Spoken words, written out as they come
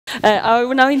I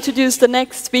will now introduce the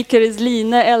next speaker is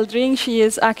Line Eldring. She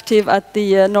is active at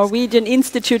the Norwegian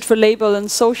Institute for Labor and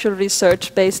Social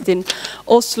Research based in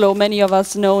Oslo. Many of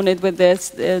us know it with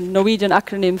the Norwegian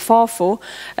acronym Fafo.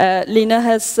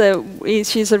 Line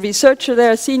she's a researcher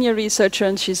there, a senior researcher,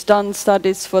 and she's done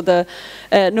studies for the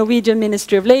Norwegian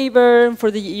Ministry of Labor,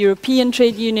 for the European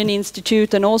Trade Union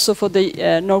Institute, and also for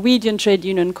the Norwegian Trade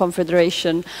Union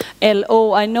Confederation,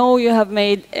 LO. I know you have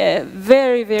made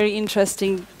very, very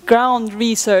interesting ground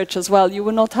research as well. You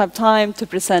will not have time to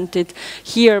present it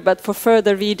here, but for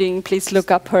further reading, please look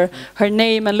up her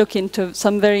name and look into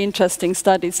some very interesting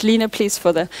studies. Line, please,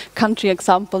 for the country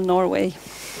example, Norway.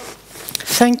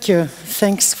 Thank you.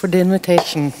 Thanks for the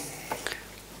invitation.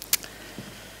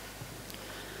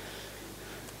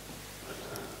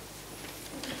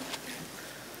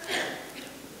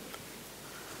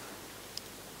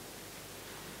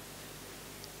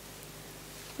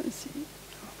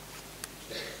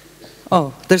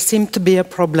 Oh, there seemed to be a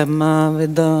problem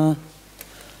with the...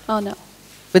 Oh, no.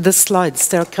 With the slides.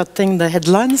 They are cutting the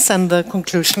headlines and the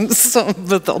conclusions, so,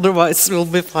 but otherwise we'll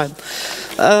be fine.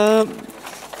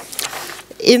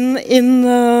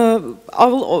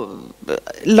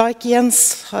 Like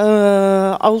Jens,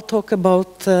 I'll talk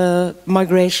about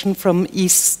migration from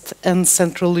East and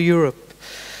Central Europe.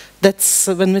 That's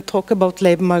when we talk about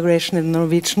labor migration in the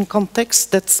Norwegian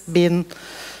context, that's been...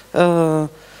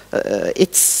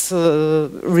 it's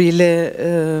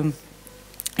really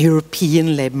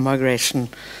European labor migration.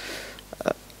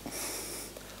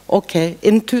 Okay,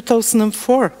 in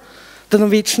 2004, the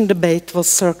Norwegian debate was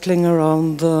circling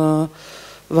around,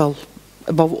 well,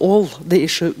 above all, the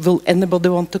issue, will anybody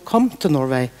want to come to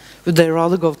Norway? Would they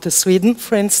rather go to Sweden,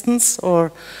 for instance,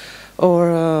 or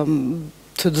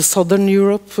to the southern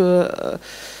Europe?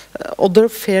 Other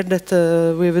feared that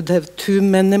we would have too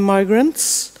many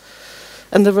migrants.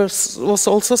 And there was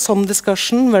also some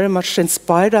discussion, very much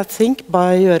inspired, I think,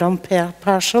 by Göran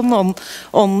Persson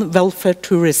on welfare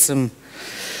tourism.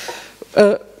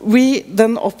 We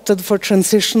then opted for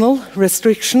transitional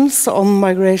restrictions on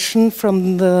migration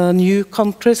from the new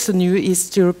countries, the new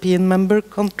East European member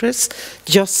countries,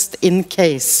 just in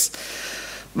case.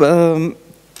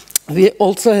 We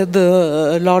also had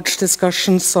large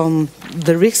discussions on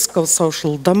the risk of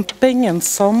social dumping, and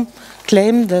some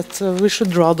claim that we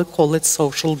should rather call it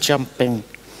social jumping.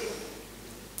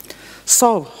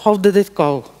 So, how did it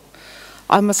go?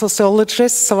 I'm a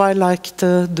sociologist, so I like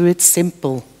to do it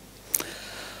simple.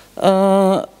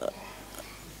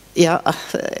 Yeah,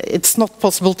 it's not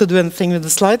possible to do anything with the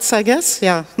slides, I guess.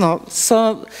 Yeah, no.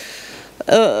 So,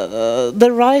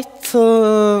 the right,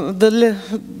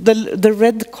 the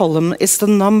red column is the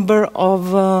number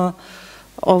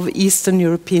of Eastern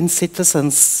European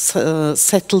citizens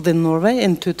settled in Norway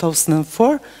in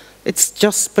 2004. It's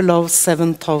just below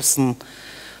 7,000.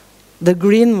 The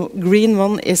green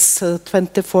one is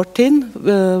 2014.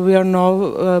 We are now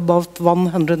about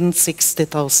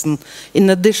 160,000. In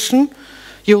addition,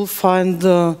 you'll find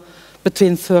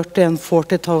between 30 and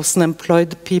 40,000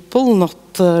 employed people not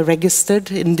registered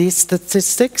in these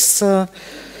statistics.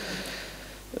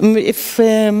 If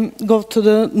we go to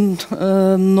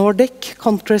the Nordic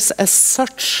countries as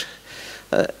such,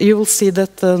 you will see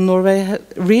that Norway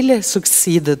really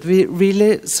succeeded. We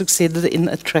really succeeded in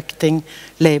attracting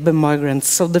labor migrants.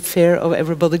 So the fear of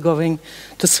everybody going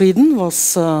to Sweden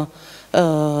was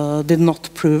did not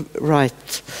prove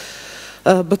right.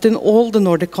 But in all the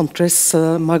Nordic countries,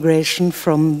 migration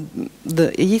from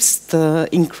the east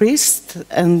increased,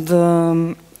 and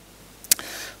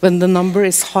when the number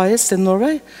is highest in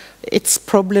Norway, it's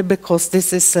probably because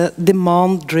this is a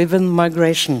demand-driven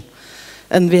migration.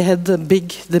 And we had a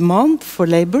big demand for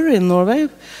labor in Norway,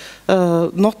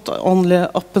 not only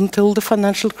up until the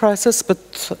financial crisis,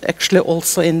 but actually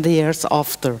also in the years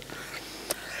after.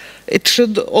 It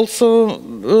should also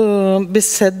be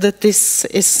said that this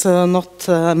is not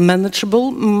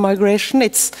manageable migration.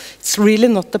 It's really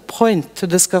not the point to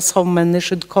discuss how many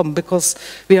should come, because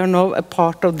we are now a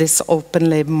part of this open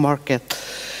labor market.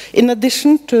 In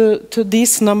addition to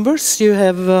these numbers, you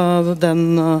have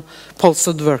then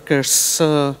posted workers,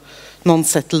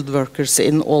 non-settled workers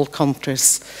in all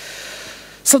countries.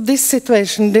 So this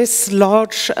situation, this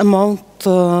large amount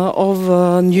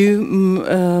of new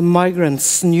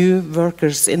migrants, new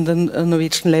workers in the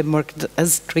Norwegian labor market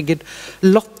has triggered a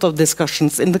lot of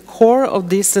discussions. In the core of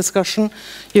this discussion,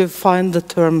 you find the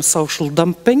term social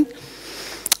dumping.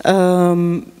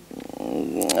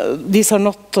 These are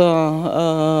not,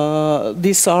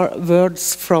 these are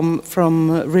words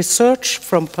from research,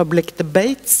 from public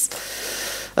debates.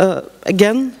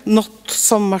 Again, not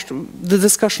so much, the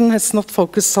discussion has not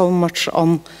focused so much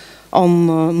on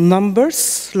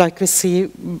numbers, like we see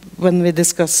when we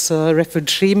discuss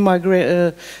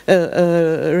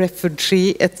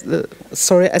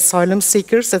asylum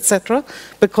seekers, etc.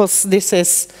 Because this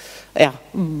is, yeah,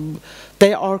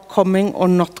 they are coming or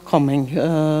not coming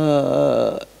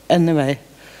anyway.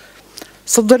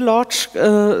 So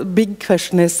the big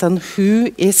question is then,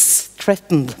 who is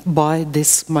threatened by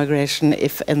this migration,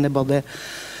 if anybody?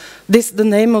 The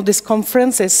name of this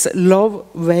conference is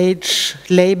Low-Wage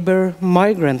Labor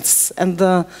Migrants, and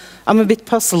I'm a bit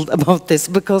puzzled about this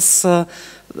because,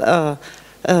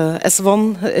 as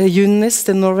one unionist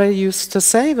in Norway used to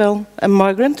say, well, a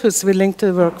migrant who's willing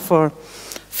to work for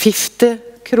 50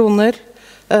 kroner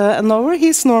an hour,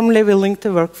 he's normally willing to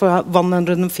work for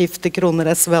 150 kroner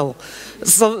as well.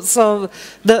 So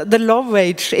the low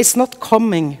wage is not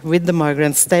coming with the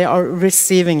migrants, they are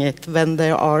receiving it when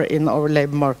they are in our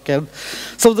labor market.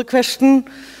 So the question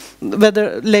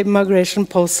whether labor migration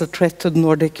poses a threat to the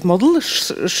Nordic model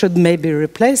should maybe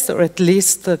replaced or at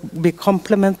least be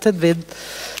complemented with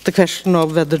the question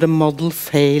of whether the model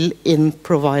fails in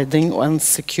providing and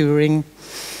securing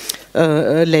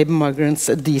labor migrants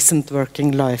a decent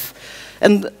working life.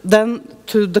 And then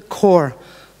to the core,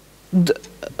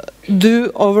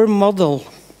 do our model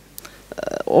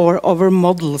or our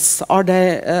models,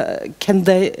 can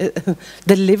they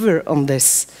deliver on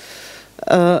this?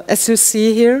 As you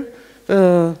see here,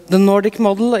 the Nordic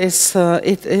model is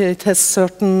it has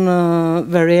certain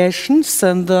variations,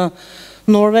 and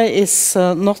Norway is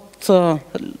not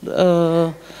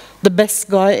the best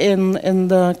guy in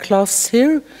the class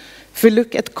here. If we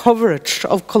look at coverage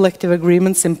of collective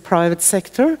agreements in private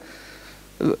sector,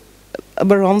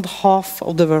 around half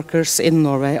of the workers in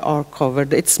Norway are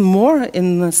covered. It's more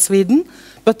in Sweden,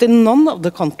 but in none of the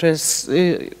countries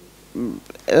you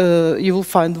will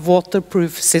find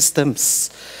waterproof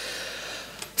systems.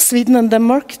 Sweden and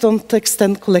Denmark don't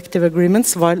extend collective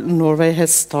agreements, while Norway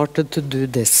has started to do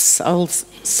this. I'll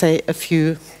say a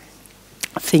few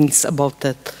things about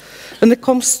that. When it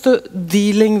comes to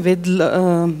dealing with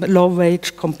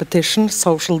low-wage competition,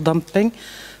 social dumping,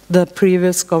 the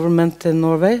previous government in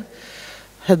Norway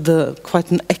had quite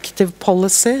an active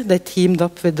policy. They teamed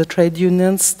up with the trade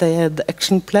unions. They had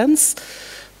action plans,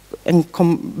 and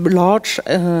large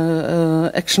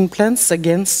action plans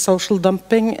against social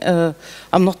dumping.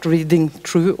 I'm not reading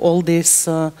through all these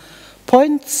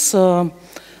points.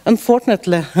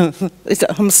 Unfortunately,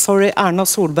 I'm sorry, Erna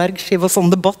Solberg, she was on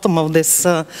the bottom of this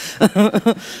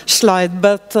slide,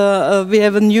 but we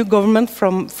have a new government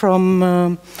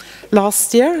from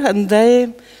last year, and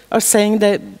they are saying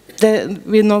that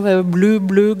we now have a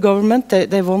blue government.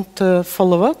 They want to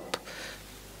follow up,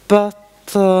 but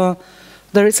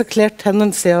there is a clear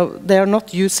tendency of they are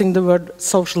not using the word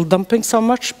social dumping so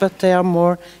much, but they are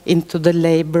more into the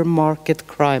labor market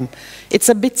crime. It's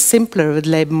a bit simpler with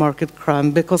labor market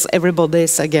crime because everybody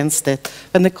is against it.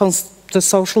 When it comes to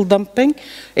social dumping,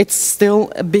 it's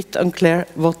still a bit unclear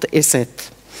what is it.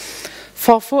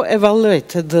 Fafo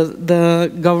evaluated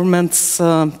the government's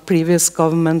previous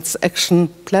government's action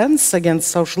plans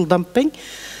against social dumping,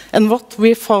 and what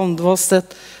we found was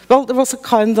that, well, there was a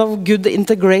kind of good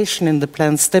integration in the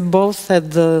plans. They both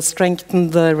had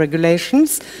strengthened the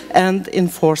regulations and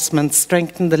enforcement,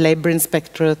 strengthened the labor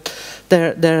inspectorate,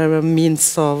 their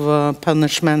means of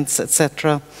punishments,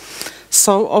 etc.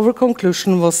 So our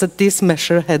conclusion was that this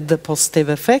measure had a positive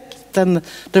effect, and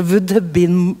there would have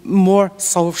been more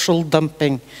social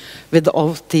dumping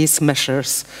without these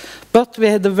measures. But we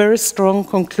had a very strong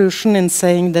conclusion in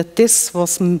saying that this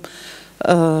was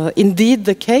indeed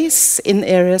the case in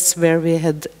areas where we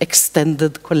had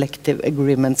extended collective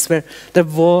agreements, where there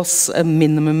was a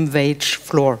minimum wage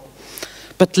floor,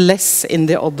 but less in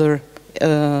the other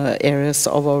areas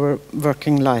of our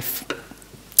working life,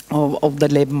 of the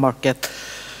labor market.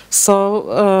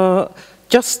 So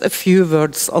just a few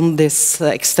words on this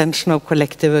extension of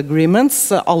collective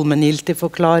agreements, allmenngyltig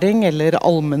forklaring, eller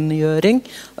allmenngjøring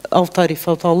av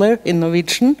tariffavtaler in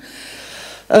Norwegian.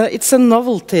 It's a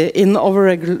novelty in our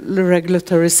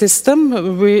regulatory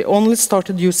system. We only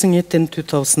started using it in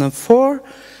 2004,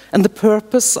 and the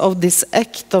purpose of this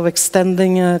act of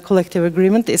extending a collective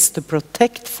agreement is to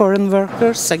protect foreign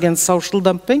workers against social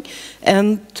dumping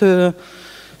and to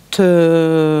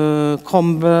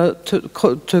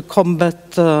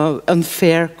combat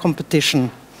unfair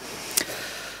competition.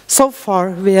 So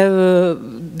far, we have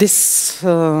this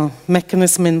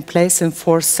mechanism in place in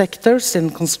 4 sectors: in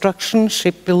construction,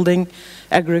 shipbuilding,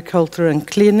 agriculture, and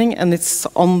cleaning, and it's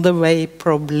on the way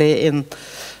probably in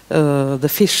the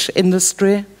fish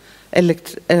industry,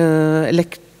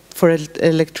 for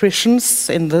electricians,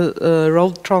 in the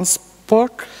road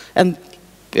transport, and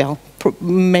yeah,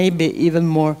 maybe even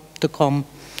more to come.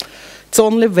 It's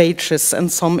only wages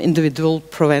and some individual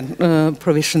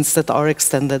provisions that are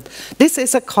extended. This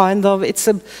is a kind of,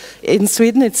 in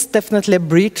Sweden it's definitely a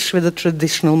breach with the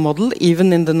traditional model,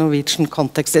 even in the Norwegian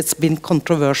context. It's been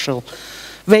controversial.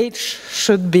 Wage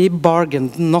should be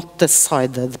bargained, not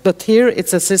decided. But here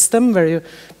it's a system where you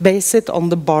base it on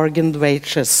the bargained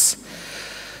wages.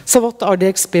 So what are the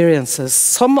experiences?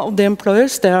 Some of the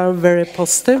employers, they are very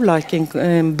positive, like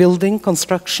in building,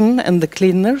 construction, and the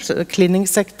cleaning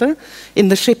sector. In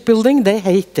the shipbuilding, they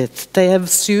hate it. They have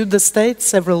sued the state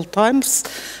several times,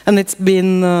 and it's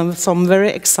been some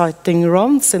very exciting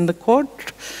rounds in the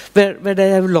court where they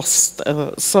have lost.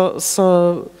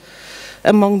 So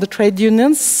among the trade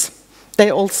unions,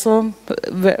 they also,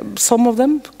 some of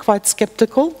them, quite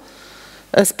skeptical,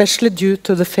 especially due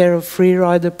to the fear of free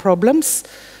rider problems.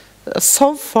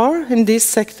 So far in these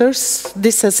sectors,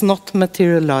 this has not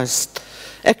materialized.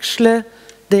 Actually,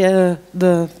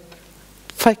 the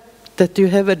fact that you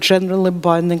have a generally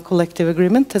binding collective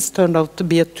agreement has turned out to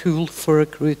be a tool for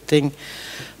recruiting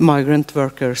migrant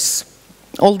workers.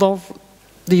 Although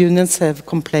the unions have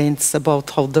complaints about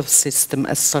how the system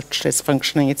as such is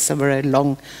functioning, it's a very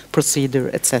long procedure,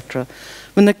 etc.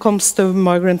 When it comes to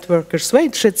migrant workers'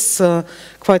 wage, it's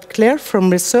quite clear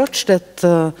from research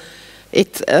that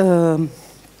it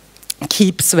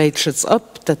keeps wages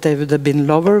up, that they would have been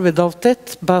lower without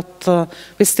it, but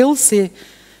we still see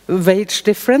wage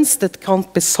difference that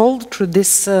can't be solved through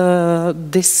this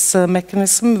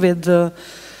mechanism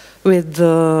with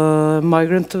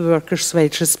migrant workers'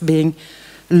 wages being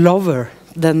lower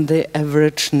than the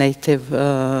average native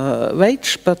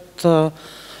wage, but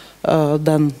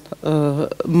then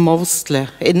mostly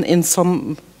in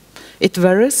some it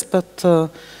varies, but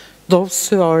those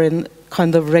who are in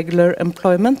kind of regular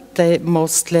employment, they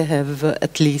mostly have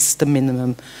at least the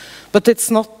minimum. But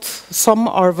it's not, some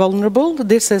are vulnerable.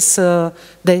 This is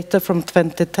data from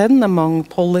 2010 among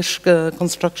Polish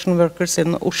construction workers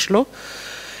in Oslo.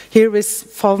 Here we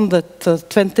found that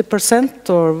 20%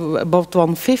 or about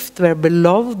 1/5 were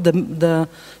below the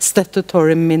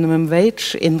statutory minimum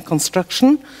wage in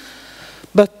construction.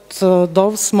 But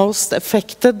those most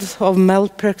affected of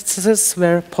malpractices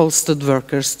were posted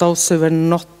workers, those who were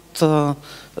not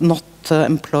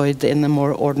employed in a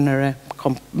more ordinary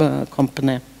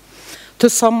company. To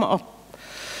sum up,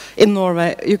 in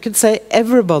Norway, you could say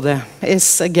everybody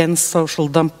is against social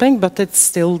dumping, but it's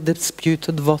still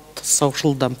disputed what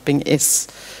social dumping is.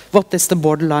 What is the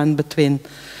borderline between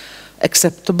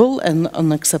acceptable and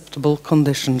unacceptable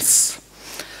conditions?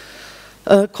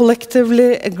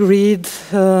 Collectively agreed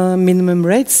minimum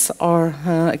rates are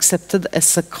accepted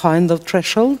as a kind of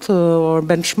threshold or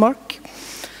benchmark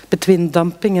between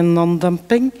dumping and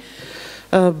non-dumping,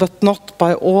 but not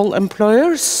by all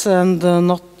employers and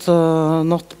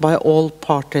not by all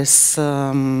parties,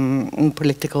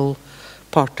 political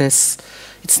parties.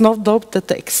 It's no doubt that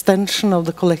the extension of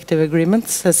the collective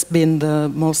agreements has been the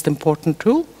most important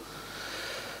tool.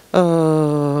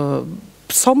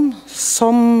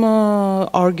 Some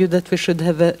argue that we should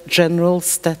have a general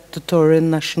statutory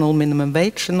national minimum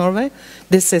wage in Norway.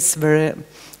 This is very,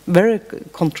 very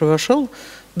controversial.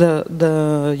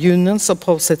 The unions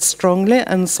oppose it strongly,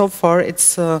 and so far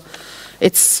it's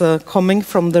coming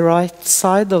from the right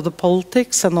side of the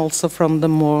politics and also from the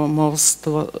most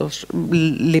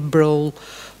liberal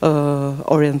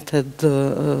oriented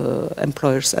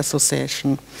employers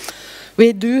association.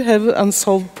 We do have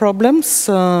unsolved problems.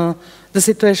 The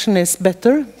situation is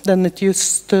better than it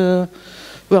used to.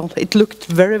 Well, it looked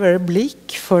very, very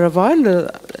bleak for a while.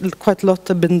 Quite a lot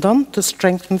have been done to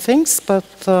strengthen things, but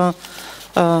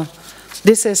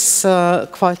this is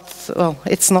quite, well,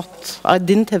 it's not, I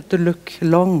didn't have to look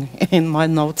long in my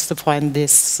notes to find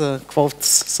these quotes,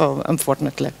 so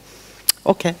unfortunately.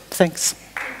 Okay, thanks.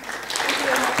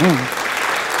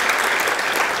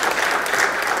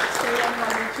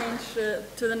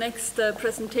 To the next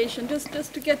presentation,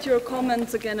 just to get your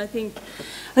comments again. I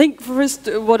think first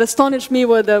what astonished me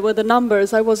were the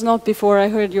numbers. I was not, before I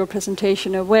heard your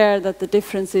presentation, aware that the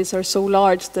differences are so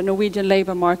large. The Norwegian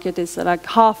labor market is like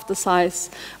half the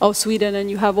size of Sweden, and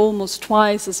you have almost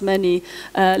twice as many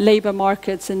labor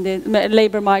migrants in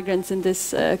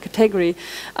this category.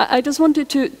 I just wanted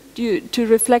to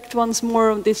reflect once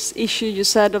more on this issue you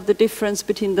said of the difference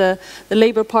between the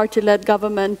Labour Party-led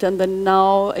government and the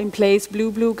now in place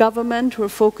blue government who are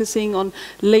focusing on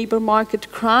labour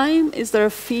market crime? Is there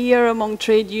a fear among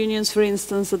trade unions, for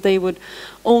instance, that they would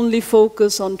only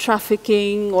focus on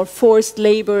trafficking or forced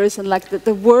labours and like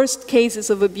the worst cases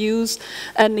of abuse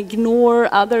and ignore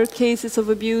other cases of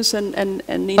abuse and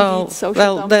indeed social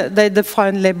dumping? They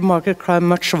define labour market crime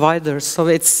much wider, so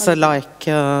it's like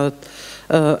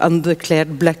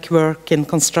undeclared black work in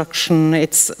construction.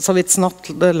 So it's not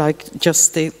like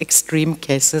just the extreme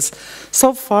cases.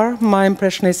 So far, my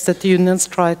impression is that the unions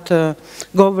try to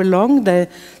go along. They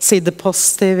see the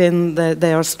positive in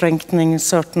they are strengthening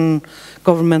certain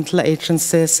governmental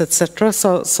agencies, etc.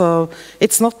 So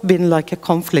it's not been like a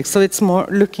conflict. So it's more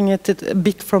looking at it a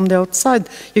bit from the outside.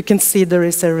 You can see there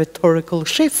is a rhetorical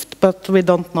shift, but we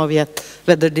don't know yet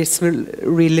whether this will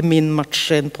really mean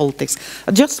much in politics.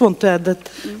 I just want to add that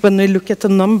when we look at the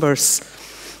numbers,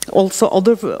 also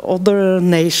other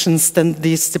nations than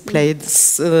these displayed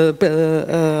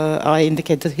I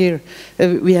indicated here.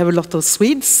 We have a lot of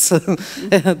Swedes.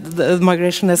 The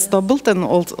migration has doubled, and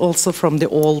also from the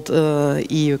old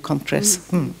EU countries.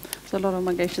 So a lot of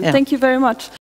migration. Yeah. Thank you very much.